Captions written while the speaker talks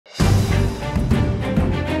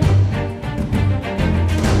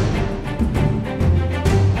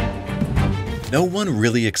No one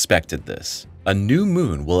really expected this. A new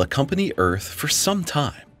moon will accompany Earth for some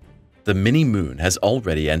time. The mini-moon has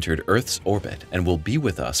already entered Earth's orbit and will be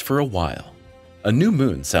with us for a while. A new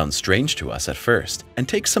moon sounds strange to us at first and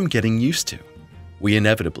takes some getting used to. We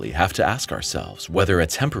inevitably have to ask ourselves whether a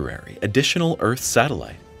temporary, additional Earth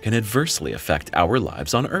satellite can adversely affect our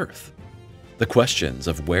lives on Earth. The questions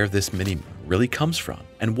of where this mini-moon really comes from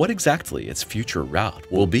and what exactly its future route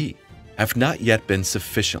will be have not yet been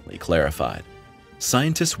sufficiently clarified.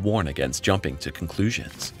 Scientists warn against jumping to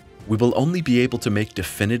conclusions. We will only be able to make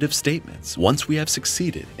definitive statements once we have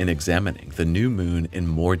succeeded in examining the new moon in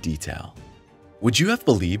more detail. Would you have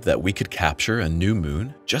believed that we could capture a new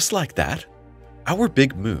moon just like that? Our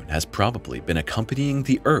big moon has probably been accompanying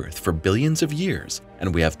the Earth for billions of years,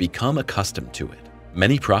 and we have become accustomed to it.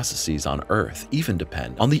 Many processes on Earth even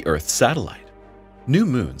depend on the Earth's satellite. New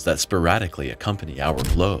moons that sporadically accompany our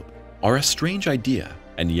globe are a strange idea,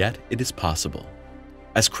 and yet it is possible.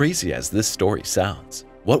 As crazy as this story sounds,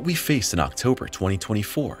 what we face in October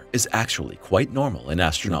 2024 is actually quite normal in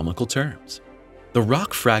astronomical terms. The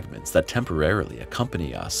rock fragments that temporarily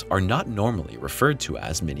accompany us are not normally referred to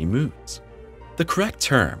as mini-moons. The correct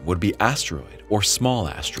term would be asteroid or small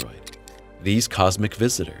asteroid. These cosmic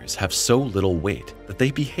visitors have so little weight that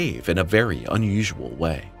they behave in a very unusual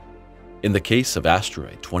way. In the case of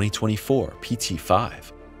Asteroid 2024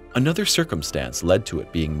 PT5, another circumstance led to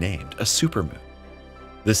it being named a supermoon.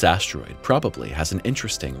 This asteroid probably has an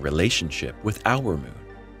interesting relationship with our moon,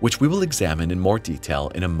 which we will examine in more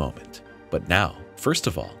detail in a moment. But now, first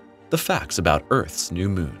of all, the facts about Earth's new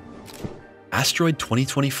moon. Asteroid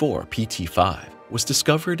 2024 PT5 was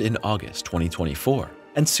discovered in August 2024,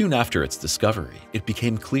 and soon after its discovery, it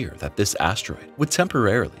became clear that this asteroid would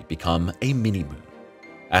temporarily become a mini-moon.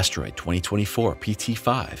 Asteroid 2024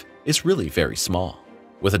 PT5 is really very small.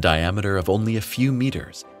 With a diameter of only a few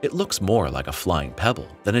meters, it looks more like a flying pebble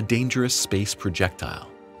than a dangerous space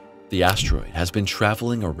projectile. The asteroid has been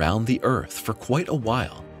traveling around the Earth for quite a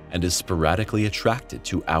while and is sporadically attracted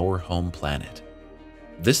to our home planet.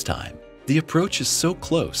 This time, the approach is so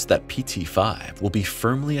close that PT5 will be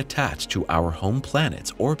firmly attached to our home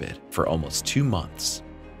planet's orbit for almost 2 months.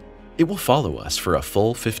 It will follow us for a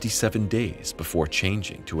full 57 days before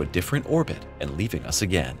changing to a different orbit and leaving us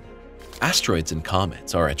again. Asteroids and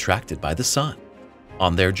comets are attracted by the sun.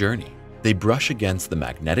 On their journey, they brush against the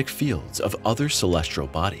magnetic fields of other celestial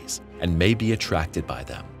bodies and may be attracted by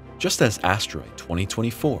them, just as Asteroid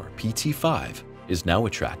 2024 PT5 is now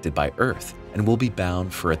attracted by Earth and will be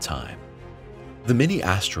bound for a time. The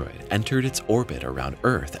mini-asteroid entered its orbit around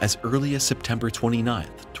Earth as early as September 29,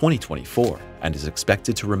 2024, and is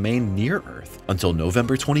expected to remain near Earth until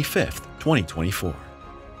November 25, 2024.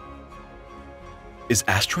 Is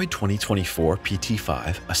Asteroid 2024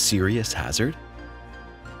 PT5 a serious hazard?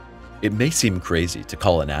 It may seem crazy to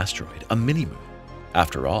call an asteroid a mini-moon.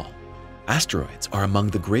 After all, asteroids are among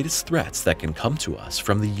the greatest threats that can come to us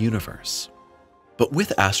from the universe. But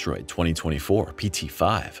with Asteroid 2024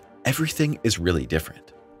 PT5, everything is really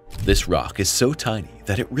different. This rock is so tiny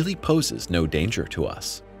that it really poses no danger to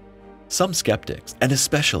us. Some skeptics, and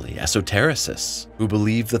especially esotericists, who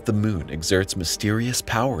believe that the moon exerts mysterious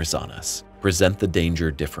powers on us, present the danger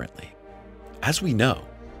differently. As we know,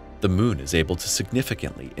 the moon is able to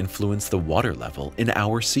significantly influence the water level in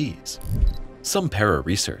our seas. Some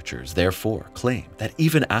para-researchers therefore claim that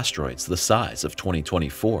even asteroids the size of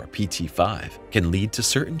 2024 PT5 can lead to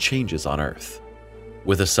certain changes on Earth.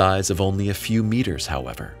 With a size of only a few meters,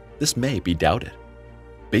 however, this may be doubted.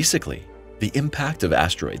 Basically, the impact of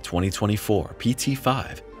Asteroid 2024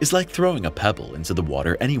 PT5 is like throwing a pebble into the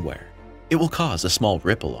water anywhere. It will cause a small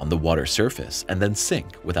ripple on the water surface and then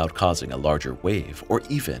sink without causing a larger wave or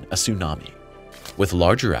even a tsunami. With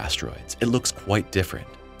larger asteroids, it looks quite different,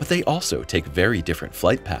 but they also take very different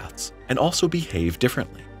flight paths and also behave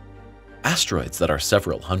differently. Asteroids that are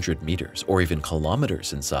several hundred meters or even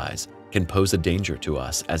kilometers in size can pose a danger to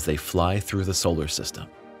us as they fly through the solar system.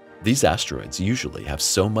 These asteroids usually have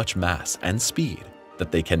so much mass and speed that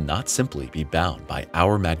they cannot simply be bound by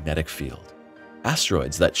our magnetic field.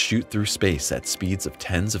 Asteroids that shoot through space at speeds of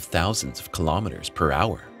tens of thousands of kilometers per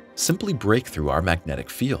hour simply break through our magnetic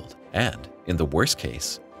field and, in the worst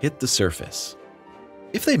case, hit the surface.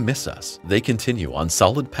 If they miss us, they continue on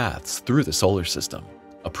solid paths through the solar system,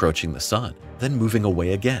 approaching the Sun, then moving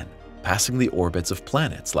away again, passing the orbits of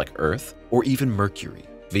planets like Earth or even Mercury,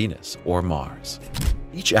 Venus, or Mars.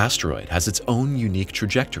 Each asteroid has its own unique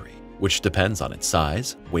trajectory, which depends on its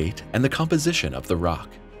size, weight, and the composition of the rock.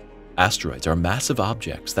 Asteroids are massive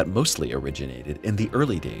objects that mostly originated in the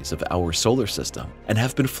early days of our solar system and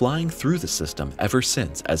have been flying through the system ever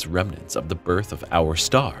since as remnants of the birth of our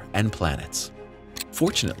star and planets.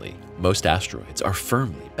 Fortunately, most asteroids are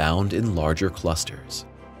firmly bound in larger clusters.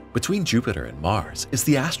 Between Jupiter and Mars is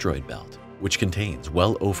the asteroid belt, which contains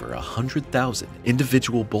well over 100,000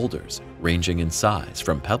 individual boulders ranging in size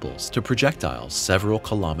from pebbles to projectiles several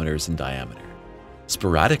kilometers in diameter.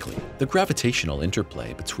 Sporadically, the gravitational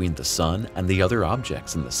interplay between the Sun and the other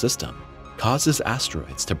objects in the system causes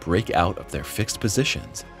asteroids to break out of their fixed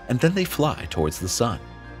positions, and then they fly towards the Sun.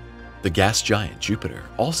 The gas giant Jupiter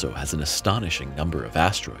also has an astonishing number of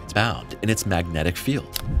asteroids bound in its magnetic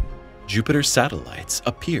field. Jupiter's satellites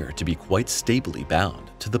appear to be quite stably bound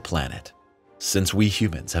to the planet. Since we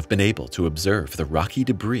humans have been able to observe the rocky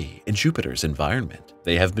debris in Jupiter's environment,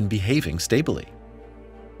 they have been behaving stably.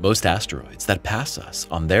 Most asteroids that pass us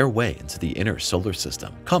on their way into the inner solar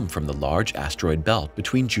system come from the large asteroid belt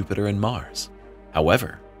between Jupiter and Mars.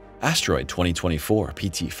 However, Asteroid 2024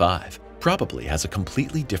 PT5 probably has a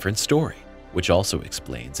completely different story, which also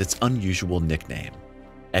explains its unusual nickname.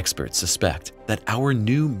 Experts suspect that our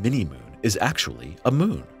new mini-moon is actually a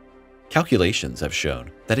moon. Calculations have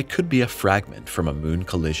shown that it could be a fragment from a moon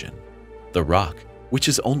collision. The rock, which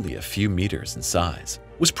is only a few meters in size,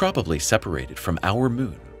 was probably separated from our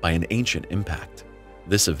moon by an ancient impact.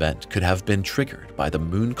 This event could have been triggered by the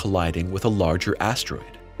moon colliding with a larger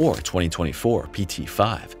asteroid, or 2024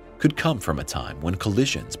 PT5 could come from a time when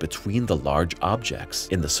collisions between the large objects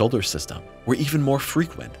in the solar system were even more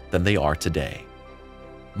frequent than they are today.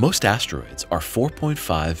 Most asteroids are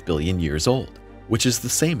 4.5 billion years old, which is the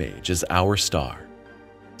same age as our star.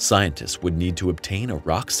 Scientists would need to obtain a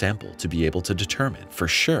rock sample to be able to determine for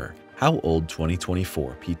sure how old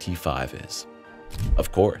 2024 PT5 is.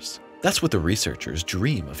 Of course, that's what the researchers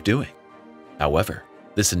dream of doing. However,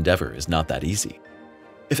 this endeavor is not that easy.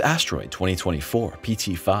 If asteroid 2024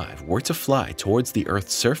 PT5 were to fly towards the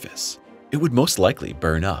Earth's surface, it would most likely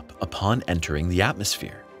burn up upon entering the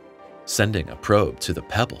atmosphere. Sending a probe to the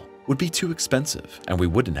pebble would be too expensive and we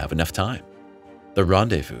wouldn't have enough time. The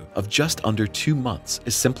rendezvous of just under 2 months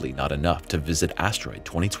is simply not enough to visit asteroid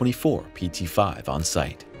 2024 PT5 on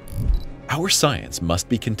site. Our science must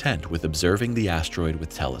be content with observing the asteroid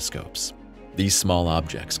with telescopes. These small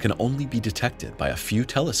objects can only be detected by a few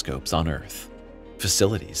telescopes on Earth.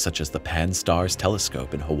 Facilities such as the Pan-STARRS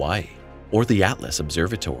telescope in Hawaii or the Atlas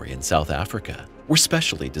Observatory in South Africa were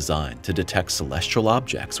specially designed to detect celestial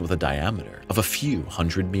objects with a diameter of a few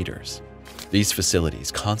hundred meters. These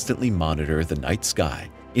facilities constantly monitor the night sky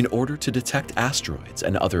in order to detect asteroids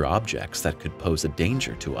and other objects that could pose a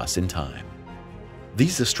danger to us in time.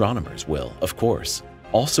 These astronomers will, of course,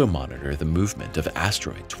 also monitor the movement of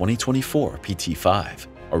asteroid 2024 PT5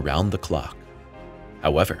 around the clock.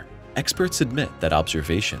 However, experts admit that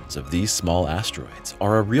observations of these small asteroids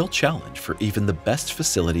are a real challenge for even the best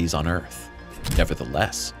facilities on Earth.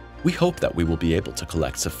 Nevertheless, we hope that we will be able to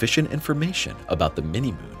collect sufficient information about the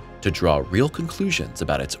mini-moon to draw real conclusions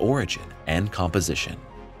about its origin and composition.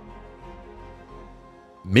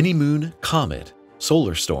 Mini-moon, comet,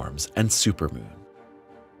 solar storms, and supermoon.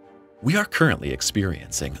 We are currently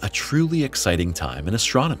experiencing a truly exciting time in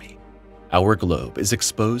astronomy. Our globe is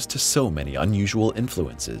exposed to so many unusual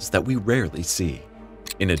influences that we rarely see.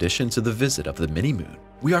 In addition to the visit of the mini-moon,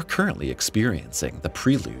 we are currently experiencing the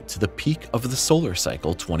prelude to the peak of the solar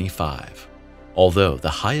cycle 25. Although the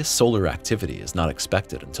highest solar activity is not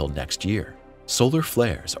expected until next year, solar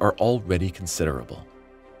flares are already considerable.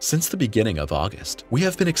 Since the beginning of August, we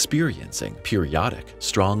have been experiencing periodic,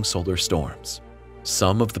 strong solar storms.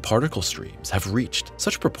 Some of the particle streams have reached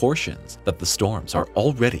such proportions that the storms are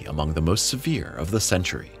already among the most severe of the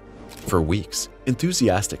century. For weeks,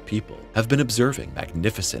 enthusiastic people have been observing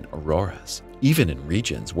magnificent auroras, even in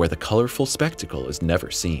regions where the colorful spectacle is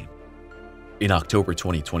never seen. In October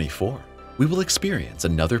 2024, we will experience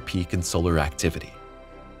another peak in solar activity.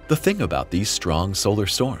 The thing about these strong solar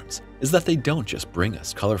storms is that they don't just bring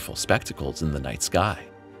us colorful spectacles in the night sky.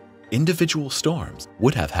 Individual storms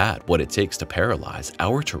would have had what it takes to paralyze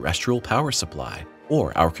our terrestrial power supply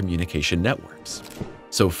or our communication networks.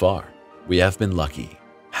 So far, we have been lucky.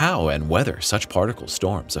 How and whether such particle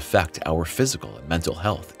storms affect our physical and mental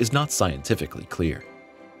health is not scientifically clear.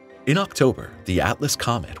 In October, the Atlas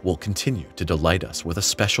Comet will continue to delight us with a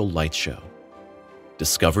special light show.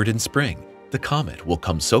 Discovered in spring, the comet will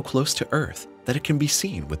come so close to Earth that it can be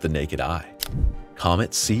seen with the naked eye.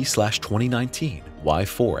 Comet C/2019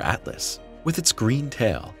 Y4 Atlas, with its green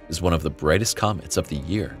tail, is one of the brightest comets of the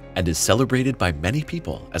year and is celebrated by many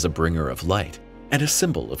people as a bringer of light and a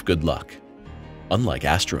symbol of good luck. Unlike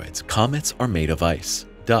asteroids, comets are made of ice,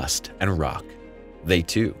 dust, and rock. They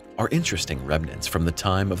too are interesting remnants from the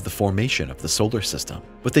time of the formation of the solar system,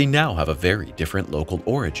 but they now have a very different local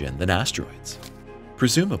origin than asteroids.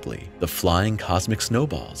 Presumably, the flying cosmic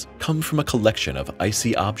snowballs come from a collection of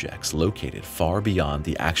icy objects located far beyond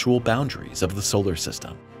the actual boundaries of the solar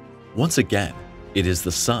system. Once again, it is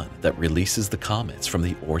the Sun that releases the comets from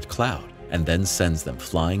the Oort cloud and then sends them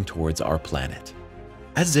flying towards our planet.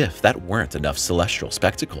 As if that weren't enough celestial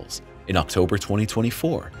spectacles, in October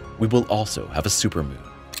 2024, we will also have a supermoon.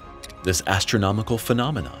 This astronomical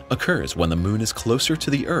phenomenon occurs when the moon is closer to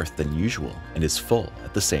the Earth than usual and is full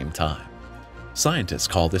at the same time. Scientists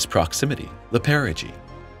call this proximity the perigee.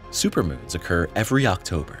 Supermoons occur every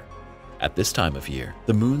October. At this time of year,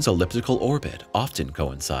 the moon's elliptical orbit often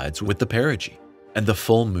coincides with the perigee, and the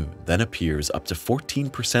full moon then appears up to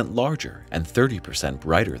 14% larger and 30%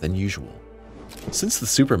 brighter than usual. Since the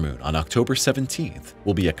supermoon on October 17th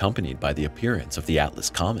will be accompanied by the appearance of the Atlas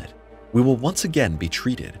comet, we will once again be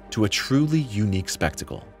treated to a truly unique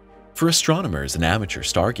spectacle. For astronomers and amateur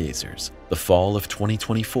stargazers, the fall of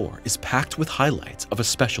 2024 is packed with highlights of a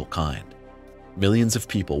special kind. Millions of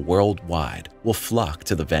people worldwide will flock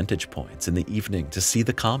to the vantage points in the evening to see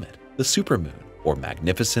the comet, the supermoon, or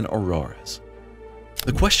magnificent auroras.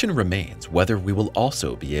 The question remains whether we will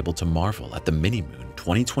also be able to marvel at the mini-moon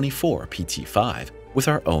 2024 PT5 with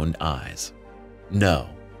our own eyes. No,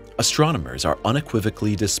 astronomers are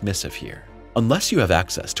unequivocally dismissive here. Unless you have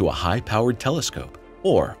access to a high-powered telescope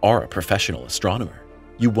or are a professional astronomer,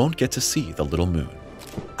 you won't get to see the little moon.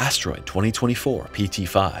 Asteroid 2024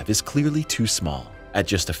 PT5 is clearly too small, at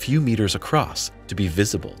just a few meters across, to be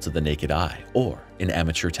visible to the naked eye or in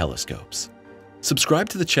amateur telescopes. Subscribe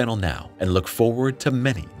to the channel now and look forward to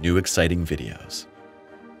many new exciting videos.